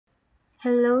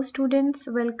Hello students,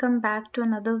 welcome back to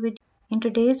another video. In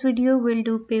today's video, we'll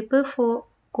do paper 4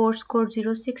 course code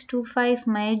 0625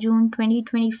 May-June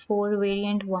 2024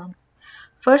 variant 1.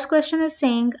 First question is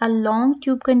saying a long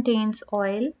tube contains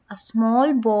oil. A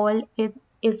small ball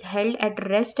is held at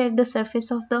rest at the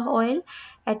surface of the oil.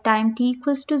 At time t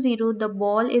equals to 0, the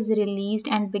ball is released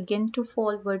and begin to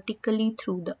fall vertically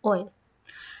through the oil.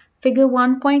 Figure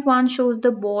 1.1 shows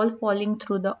the ball falling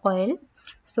through the oil.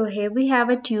 So here we have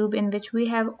a tube in which we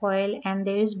have oil and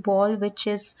there is ball which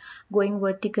is going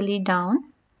vertically down.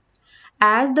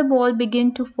 As the ball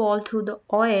begins to fall through the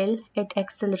oil, it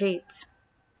accelerates.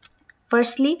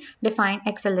 Firstly, define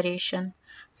acceleration.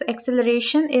 So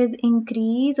acceleration is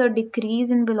increase or decrease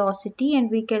in velocity,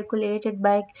 and we calculate it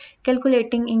by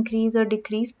calculating increase or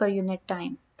decrease per unit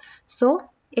time.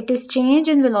 So it is change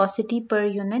in velocity per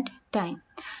unit time.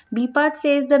 B part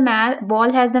says the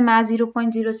ball has the mass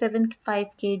 0.075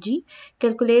 kg.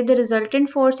 Calculate the resultant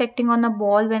force acting on a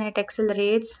ball when it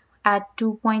accelerates at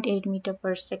 2.8 meter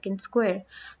per second square.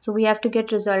 So we have to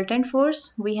get resultant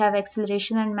force. We have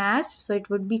acceleration and mass. So it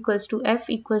would be equals to F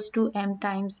equals to M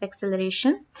times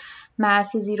acceleration.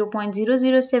 Mass is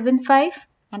 0.0075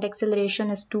 and acceleration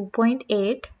is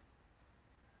 2.8.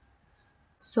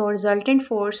 So resultant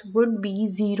force would be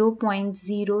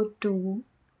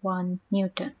 0.021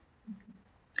 Newton.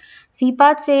 C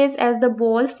part says as the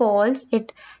ball falls,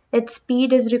 its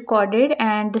speed is recorded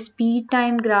and the speed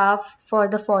time graph for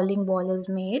the falling ball is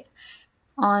made.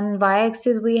 On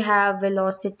y-axis we have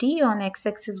velocity, on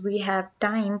x-axis we have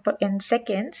time in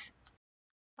seconds.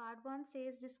 Part 1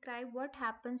 says describe what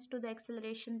happens to the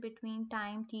acceleration between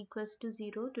time t equals to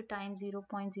 0 to time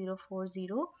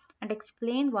 0.040 and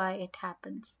explain why it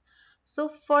happens. So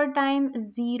for time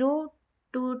 0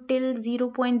 to till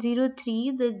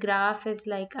 0.03, the graph is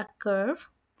like a curve.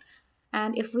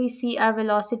 And if we see our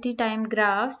velocity time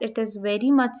graphs, it is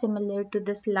very much similar to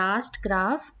this last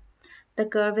graph. The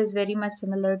curve is very much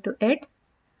similar to it.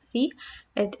 See,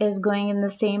 it is going in the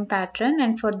same pattern,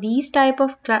 and for these type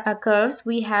of curves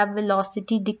we have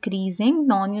velocity decreasing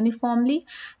non-uniformly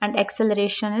and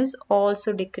acceleration is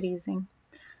also decreasing.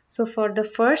 So for the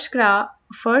first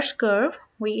curve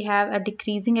we have a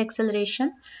decreasing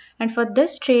acceleration, and for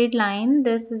this straight line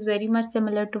this is very much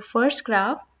similar to first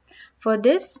graph. For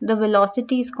this the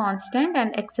velocity is constant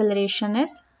and acceleration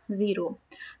is 0.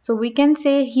 So we can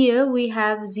say here we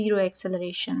have 0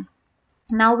 acceleration.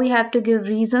 Now we have to give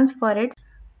reasons for it,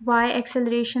 why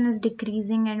acceleration is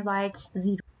decreasing and why it's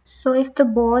 0. So if the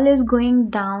ball is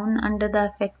going down under the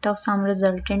effect of some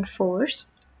resultant force,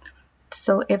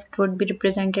 so it would be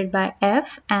represented by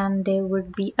F, and there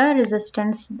would be a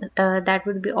resistance that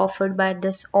would be offered by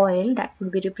this oil that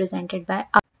would be represented by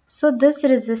R. So this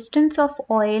resistance of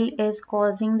oil is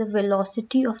causing the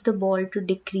velocity of the ball to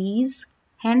decrease,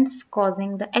 hence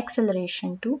causing the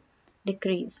acceleration to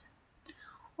decrease.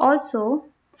 Also,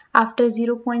 after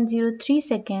 0.03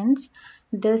 seconds,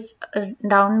 this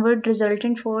downward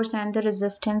resultant force and the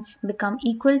resistance become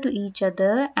equal to each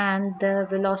other, and the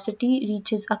velocity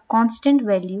reaches a constant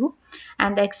value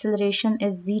and the acceleration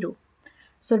is 0.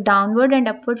 So downward and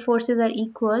upward forces are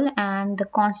equal and the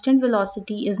constant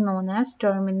velocity is known as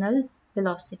terminal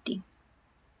velocity.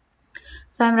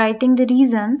 So I'm writing the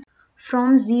reason.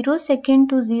 From 0 second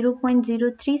to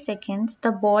 0.03 seconds,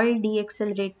 the ball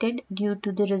deaccelerated due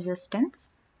to the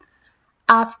resistance.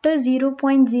 After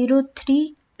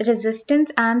 0.03,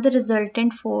 resistance and the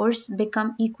resultant force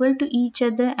become equal to each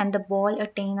other and the ball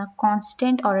attain a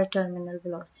constant or a terminal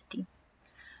velocity.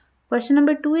 Question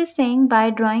number 2 is saying by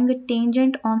drawing a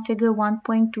tangent on figure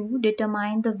 1.2,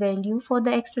 determine the value for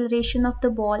the acceleration of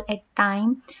the ball at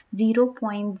time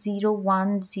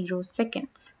 0.010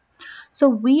 seconds. So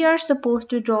we are supposed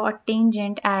to draw a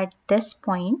tangent at this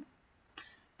point,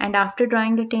 and after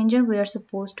drawing the tangent we are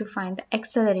supposed to find the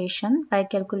acceleration by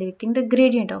calculating the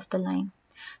gradient of the line.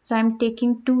 So I'm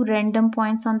taking two random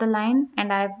points on the line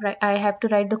and I have to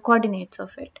write the coordinates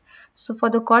of it. So for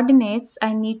the coordinates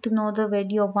I need to know the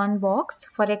value of one box.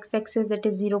 For x-axis it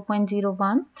is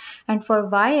 0.01 and for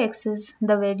y-axis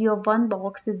the value of one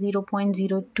box is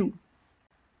 0.02.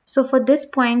 So for this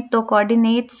point, the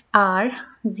coordinates are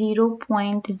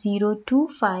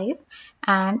 0.025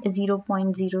 and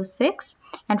 0.06.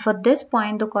 And for this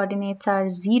point, the coordinates are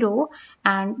 0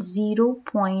 and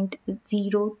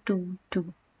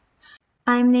 0.022.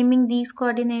 I am naming these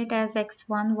coordinates as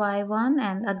x1, y1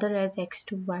 and other as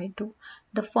x2, y2.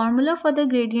 The formula for the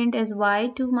gradient is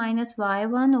y2 minus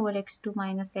y1 over x2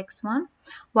 minus x1.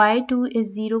 y2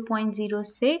 is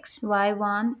 0.06,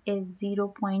 y1 is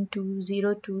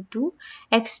 0.2022,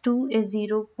 x2 is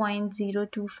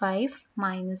 0.025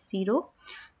 minus 0.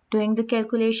 Doing the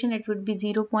calculation, it would be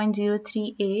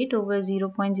 0.038 over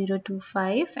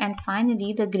 0.025, and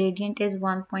finally the gradient is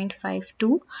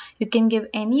 1.52. You can give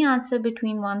any answer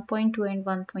between 1.2 and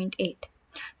 1.8.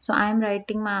 So I am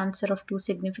writing my answer of two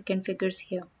significant figures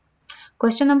here.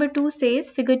 Question number 2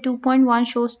 says figure 2.1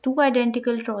 shows two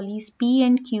identical trolleys P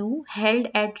and Q held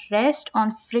at rest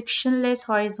on frictionless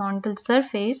horizontal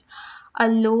surface. A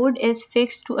load is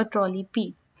fixed to a trolley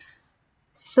P.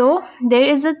 So there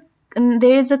is a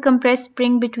compressed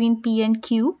spring between P and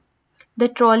Q. The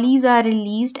trolleys are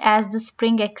released as the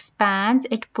spring expands,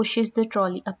 it pushes the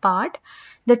trolley apart.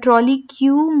 The trolley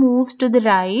Q moves to the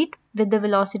right with the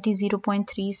velocity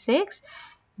 0.36.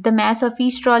 The mass of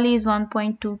each trolley is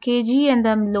 1.2 kg and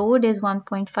the load is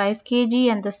 1.5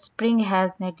 kg and the spring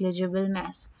has negligible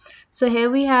mass. So here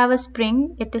we have a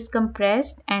spring, it is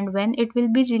compressed, and when it will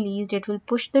be released, it will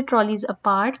push the trolleys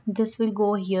apart. This will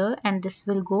go here and this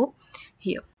will go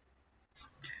here.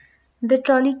 The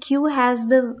trolley Q has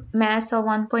the mass of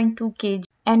 1.2 kg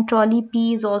and trolley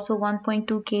P is also 1.2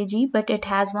 kg, but it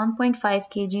has 1.5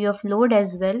 kg of load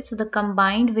as well. So the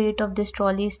combined weight of this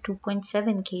trolley is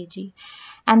 2.7 kg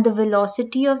and the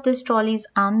velocity of this trolley is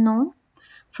unknown.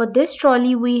 For this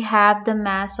trolley we have the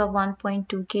mass of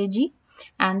 1.2 kg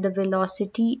and the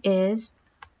velocity is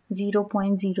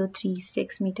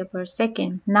 0.036 meter per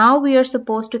second. Now we are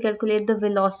supposed to calculate the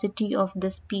velocity of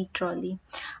this P trolley.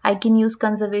 I can use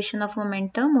conservation of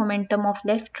momentum. Momentum of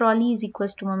left trolley is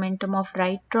equals to momentum of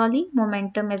right trolley.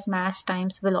 Momentum is mass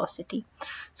times velocity.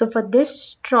 So for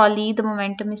this trolley, the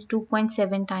momentum is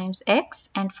 2.7 times x,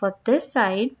 and for this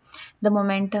side, the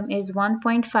momentum is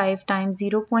 1.5 times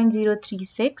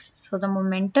 0.036. So the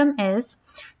momentum is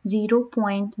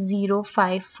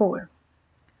 0.054.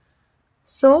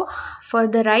 So for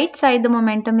the right side, the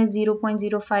momentum is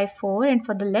 0.054 and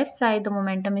for the left side, the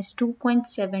momentum is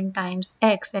 2.7 times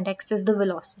x and x is the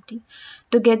velocity.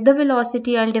 To get the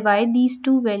velocity, I'll divide these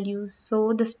two values.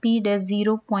 So the speed is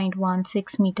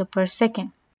 0.16 meter per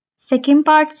second. Second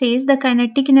part says the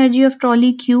kinetic energy of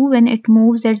trolley Q when it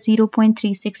moves at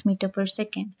 0.36 meter per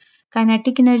second.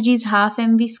 Kinetic energy is half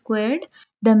mv squared.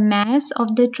 The mass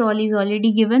of the trolley is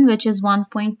already given, which is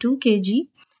 1.2 kg.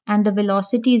 And the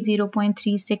velocity is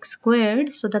 0.36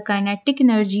 squared, so the kinetic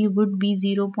energy would be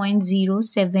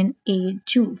 0.078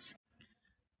 joules.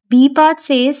 B part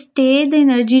says state the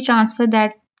energy transfer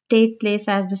that take place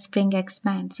as the spring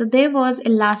expands. So there was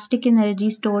elastic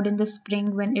energy stored in the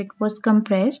spring when it was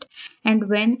compressed, and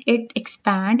when it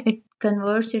expands, it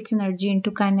converts its energy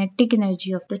into kinetic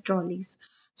energy of the trolleys.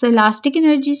 So elastic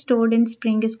energy stored in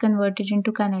spring is converted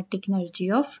into kinetic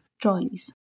energy of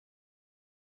trolleys.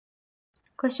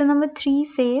 Question number 3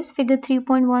 says figure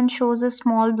 3.1 shows a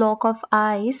small block of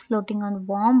ice floating on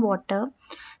warm water.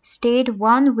 State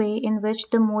one way in which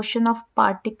the motion of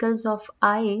particles of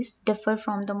ice differ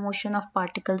from the motion of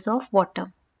particles of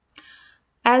water.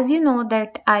 As you know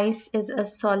that ice is a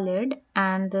solid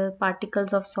and the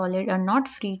particles of solid are not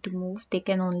free to move, they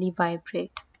can only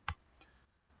vibrate.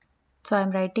 So I'm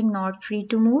writing not free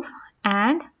to move,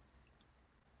 and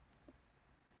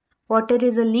water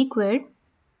is a liquid,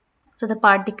 so the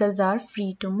particles are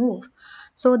free to move.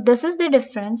 So this is the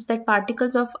difference, that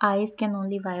particles of ice can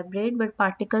only vibrate but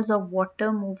particles of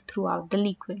water move throughout the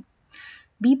liquid.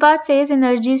 B part says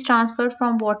energy is transferred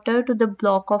from water to the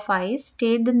block of ice.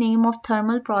 State the name of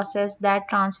thermal process that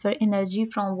transfer energy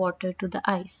from water to the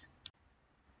ice.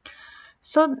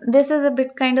 So this is a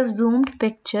bit kind of zoomed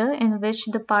picture in which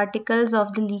the particles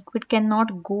of the liquid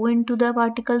cannot go into the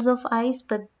particles of ice,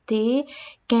 but they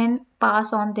can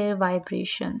pass on their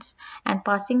vibrations, and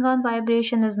passing on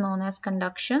vibration is known as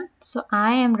conduction. So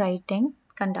I am writing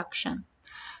conduction.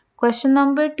 Question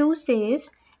number 2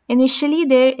 says initially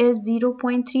there is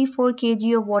 0.34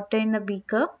 kg of water in a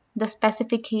beaker. The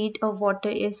specific heat of water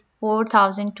is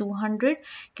 4200.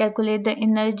 Calculate the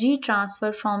energy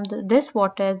transfer from this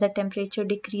water as the temperature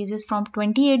decreases from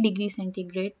 28 degrees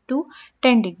centigrade to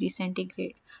 10 degrees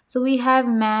centigrade. So we have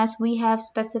mass, we have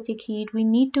specific heat, we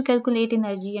need to calculate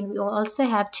energy, and we also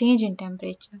have change in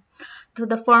temperature. So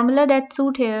the formula that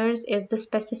suits here is the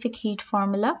specific heat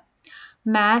formula.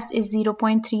 Mass is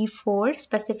 0.34,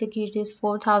 specific heat is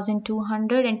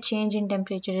 4200 and change in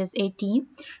temperature is 18.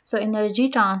 So energy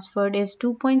transferred is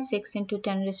 2.6 into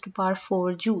 10 raised to power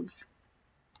 4 joules.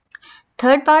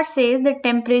 Third part says the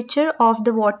temperature of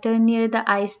the water near the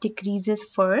ice decreases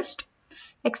first.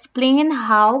 Explain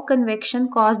how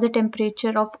convection caused the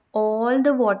temperature of all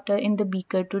the water in the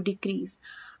beaker to decrease.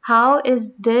 How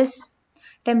is this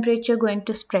temperature going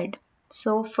to spread?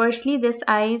 So firstly, this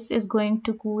ice is going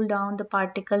to cool down the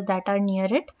particles that are near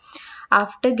it.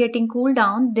 After getting cooled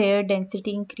down, their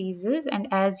density increases, and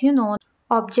as you know,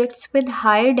 objects with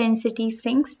higher density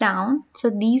sinks down, so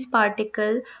these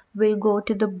particles will go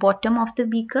to the bottom of the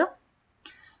beaker,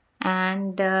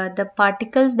 and the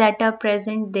particles that are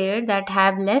present there that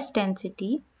have less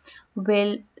density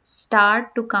will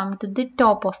start to come to the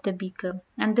top of the beaker,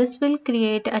 and this will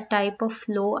create a type of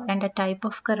flow and a type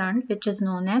of current which is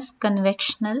known as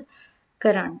convectional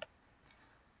current.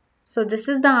 So this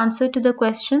is the answer to the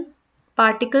question.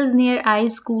 Particles near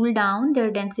ice cool down, their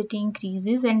density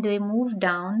increases and they move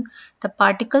down. The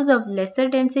particles of lesser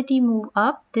density move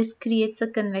up. This creates a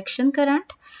convection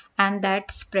current and that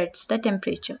spreads the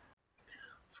temperature.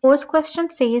 Fourth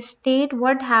question says, state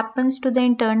what happens to the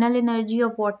internal energy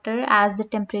of water as the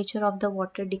temperature of the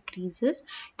water decreases.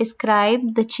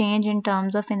 Describe the change in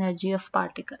terms of energy of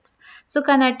particles. So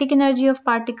kinetic energy of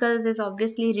particles is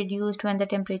obviously reduced when the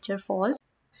temperature falls.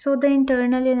 So the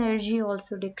internal energy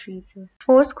also decreases.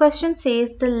 Fourth question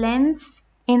says the lens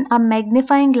in a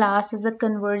magnifying glass is a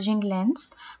converging lens.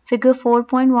 Figure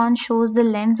 4.1 shows the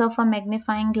lens of a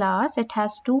magnifying glass. It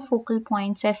has two focal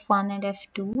points f1 and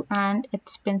f2 and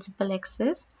its principal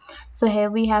axis. So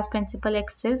here we have principal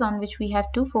axis on which we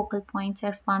have two focal points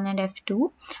f1 and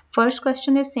f2. First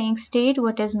question is saying state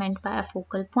what is meant by a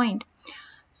focal point.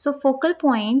 So focal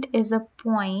point is a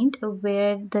point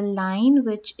where the line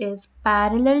which is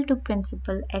parallel to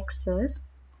principal axis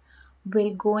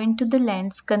will go into the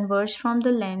lens, converge from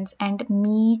the lens and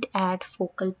meet at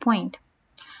focal point.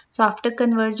 So after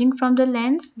converging from the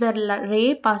lens, the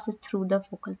ray passes through the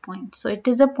focal point. So it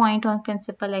is a point on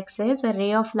principal axis, a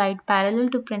ray of light parallel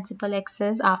to principal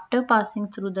axis after passing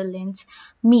through the lens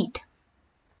meet.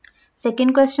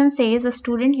 Second question says a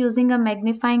student using a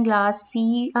magnifying glass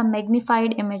see a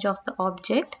magnified image of the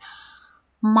object.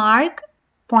 Mark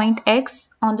point X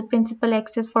on the principal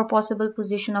axis for possible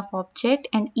position of object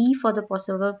and E for the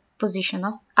possible position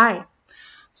of I.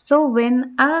 So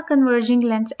when a converging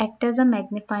lens acts as a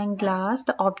magnifying glass,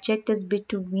 the object is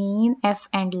between F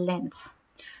and lens.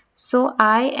 So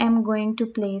I am going to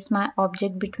place my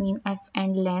object between F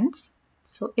and lens.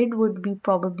 So it would be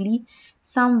probably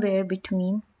somewhere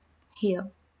between here,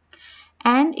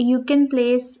 and you can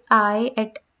place eye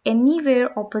at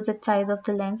anywhere opposite side of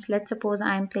the lens. Let's suppose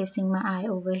I am placing my eye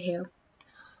over here.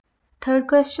 Third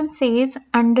question says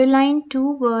underline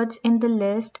two words in the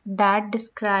list that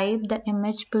describe the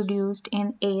image produced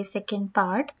in a second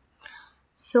part.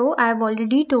 So I've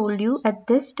already told you at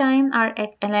this time our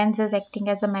lens is acting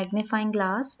as a magnifying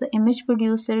glass. The image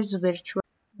producer is virtual.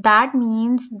 That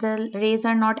means the rays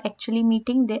are not actually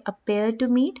meeting, they appear to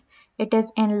meet. It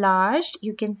is enlarged.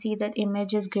 You can see that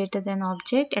image is greater than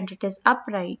object and it is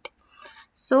upright.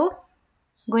 So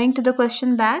going to the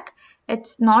question back,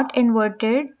 it's not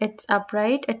inverted, it's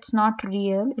upright, it's not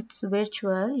real, it's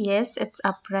virtual. Yes, it's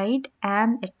upright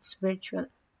and it's virtual.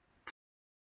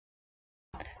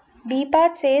 B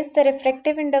part says the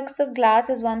refractive index of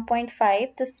glass is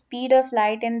 1.5. The speed of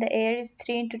light in the air is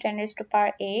 3 into 10 raised to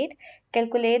power 8.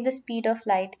 Calculate the speed of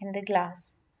light in the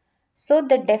glass. So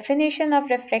the definition of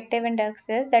refractive index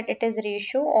is that it is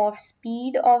ratio of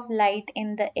speed of light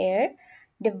in the air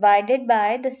divided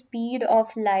by the speed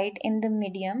of light in the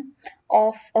medium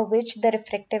of which the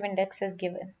refractive index is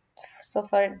given. So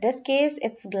for this case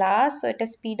it's glass, so it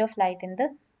is speed of light in the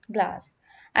glass.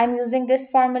 I'm using this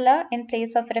formula. In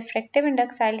place of refractive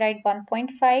index I'll write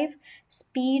 1.5.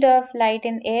 Speed of light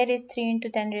in air is 3 into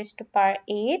 10 raised to power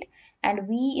 8 and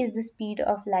V is the speed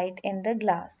of light in the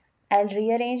glass. I'll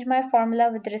rearrange my formula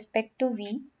with respect to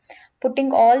V.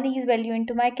 Putting all these value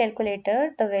into my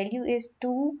calculator, the value is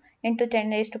 2 into 10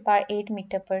 raised to power 8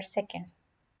 meter per second.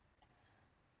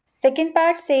 Second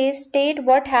part says state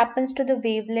what happens to the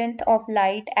wavelength of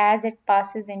light as it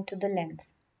passes into the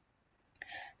lens.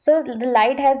 So the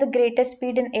light has the greatest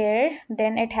speed in air,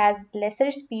 then it has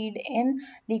lesser speed in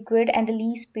liquid and the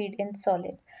least speed in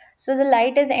solid. So the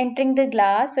light is entering the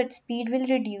glass, so its speed will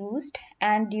reduce,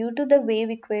 and due to the wave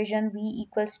equation V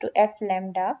equals to F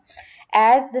lambda,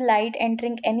 as the light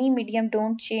entering any medium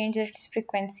don't change its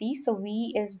frequency, so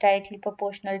V is directly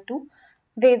proportional to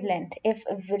wavelength. If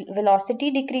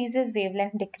velocity decreases,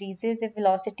 wavelength decreases. If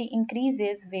velocity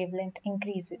increases, wavelength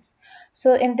increases.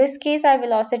 So in this case our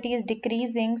velocity is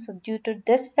decreasing, so due to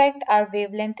this fact our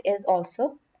wavelength is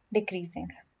also decreasing.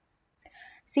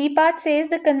 C part says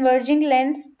the converging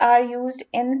lens are used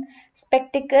in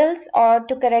spectacles or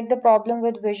to correct the problem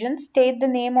with vision. State the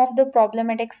name of the problem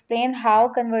and explain how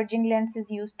converging lens is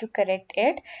used to correct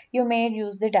it. You may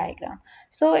use the diagram.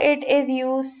 So it is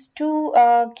used to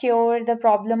cure the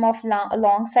problem of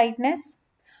long-sightedness.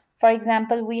 For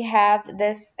example, we have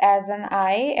this as an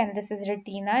eye and this is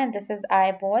retina and this is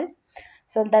eyeball.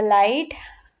 So the light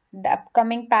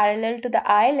coming parallel to the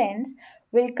eye lens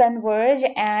will converge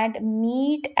and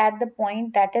meet at the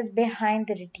point that is behind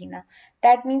the retina.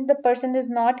 That means the person is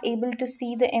not able to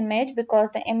see the image because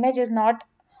the image is not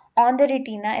on the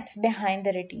retina, it's behind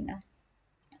the retina.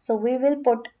 So we will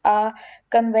put a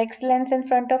convex lens in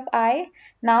front of eye.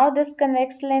 Now this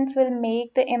convex lens will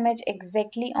make the image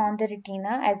exactly on the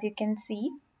retina, as you can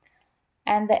see,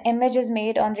 and the image is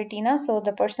made on retina, so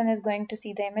the person is going to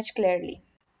see the image clearly.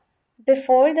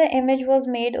 Before the image was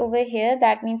made over here,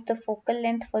 that means the focal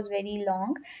length was very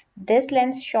long. This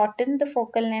lens shortened the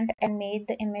focal length and made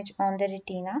the image on the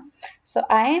retina. So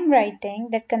I am writing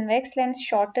that convex lens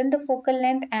shorten the focal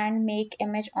length and make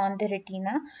image on the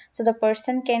retina so the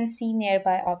person can see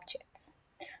nearby objects.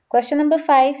 Question number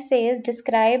 5 says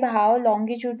describe how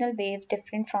longitudinal wave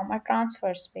different from a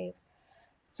transverse wave.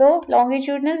 So,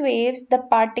 longitudinal waves, the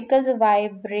particles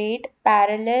vibrate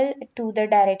parallel to the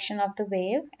direction of the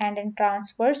wave, and in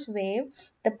transverse wave,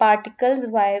 the particles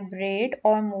vibrate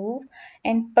or move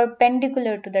in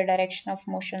perpendicular to the direction of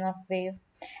motion of wave.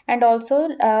 And also,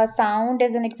 sound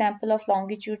is an example of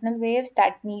longitudinal waves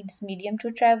that needs medium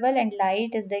to travel, and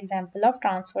light is the example of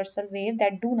transversal wave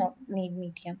that do not need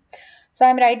medium. So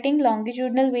I'm writing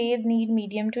longitudinal wave need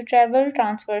medium to travel,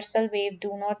 transversal wave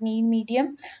do not need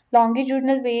medium.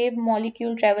 Longitudinal wave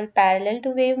molecule travel parallel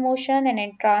to wave motion, and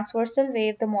in transversal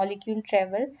wave the molecule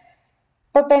travel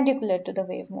perpendicular to the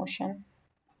wave motion.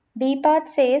 B part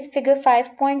says figure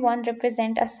 5.1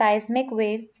 represent a seismic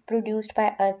wave produced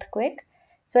by earthquake.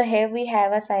 So here we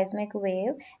have a seismic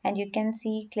wave and you can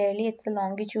see clearly it's a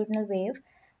longitudinal wave.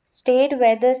 State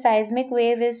whether seismic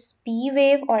wave is P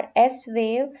wave or S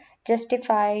wave.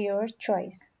 Justify your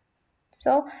choice.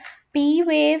 So P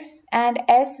waves and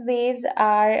S waves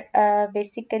are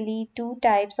basically two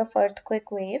types of earthquake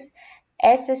waves.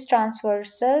 S is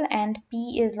transversal and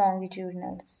P is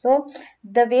longitudinal. So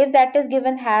the wave that is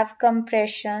given have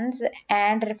compressions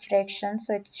and refractions.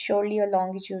 So it's surely a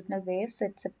longitudinal wave. So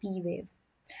it's a P wave.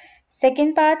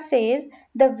 Second part says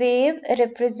the wave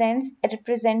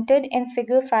represented in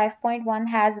figure 5.1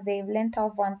 has wavelength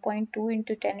of 1.2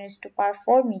 into 10 raised to power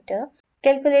 4 meter.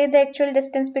 Calculate the actual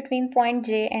distance between point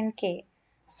J and K.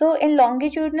 So in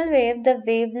longitudinal wave, the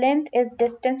wavelength is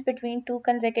distance between two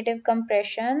consecutive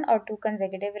compression or two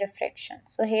consecutive refraction.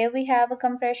 So here we have a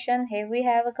compression, here we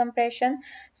have a compression.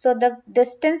 So the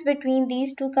distance between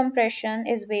these two compression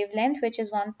is wavelength, which is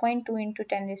 1.2 into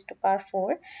 10 raised to power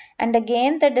 4. And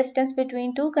again, the distance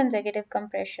between two consecutive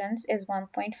compressions is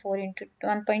 1.4 into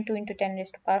 1.2 into 10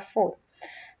 raised to power 4.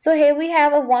 So here we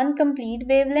have a one complete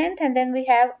wavelength and then we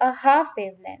have a half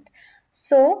wavelength.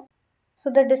 So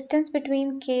the distance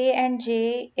between K and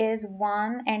J is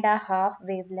 1.5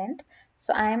 wavelength.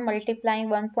 So I am multiplying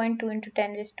 1.2 into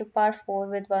 10 raised to power 4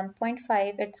 with 1.5.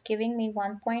 It's giving me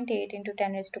 1.8 into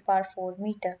 10 raised to power 4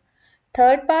 meter.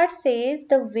 Third part says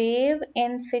the wave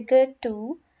in figure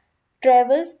 2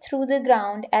 travels through the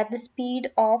ground at the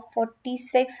speed of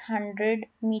 4600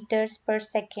 meters per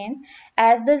second.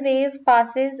 As the wave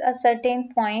passes a certain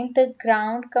point, the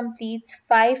ground completes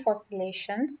 5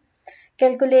 oscillations.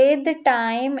 Calculate the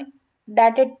time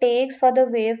that it takes for the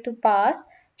wave to pass.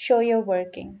 Show your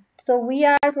working. So we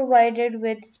are provided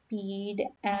with speed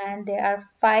and there are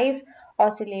 5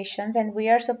 oscillations and we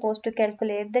are supposed to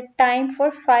calculate the time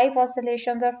for 5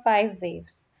 oscillations or 5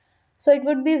 waves. So it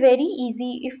would be very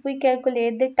easy if we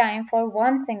calculate the time for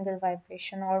one single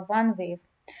vibration or one wave,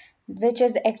 which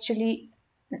is actually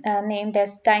named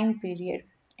as time period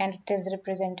and it is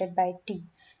represented by T.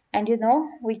 And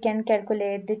we can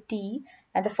calculate the T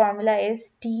and the formula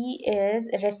is T is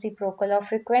reciprocal of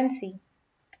frequency.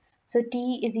 So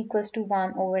T is equals to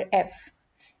 1 over F.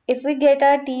 If we get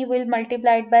our T, we'll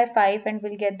multiply it by 5 and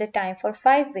we'll get the time for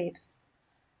 5 waves.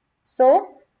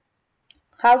 So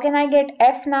how can I get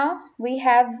F now? We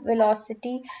have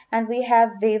velocity and we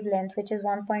have wavelength, which is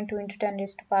 1.2 into 10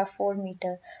 raised to power 4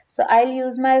 meter. So I'll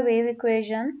use my wave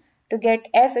equation. To get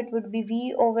F, it would be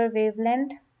V over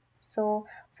wavelength. So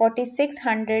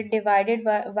 4600 divided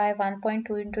by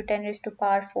 1.2 into 10 raised to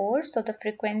power 4. So the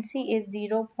frequency is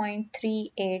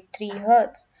 0.383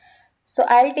 Hertz. So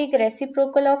I'll take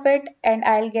reciprocal of it and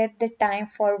I'll get the time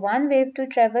for one wave to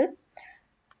travel,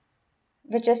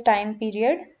 which is time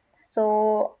period.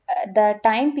 So the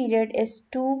time period is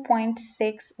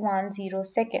 2.610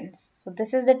 seconds. So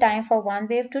this is the time for one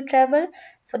wave to travel.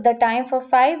 For the time for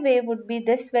 5 wave would be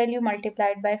this value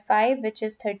multiplied by 5, which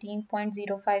is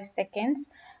 13.05 seconds.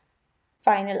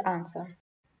 Final answer.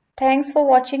 Thanks for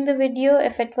watching the video.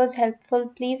 If it was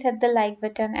helpful, please hit the like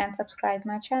button and subscribe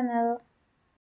my channel.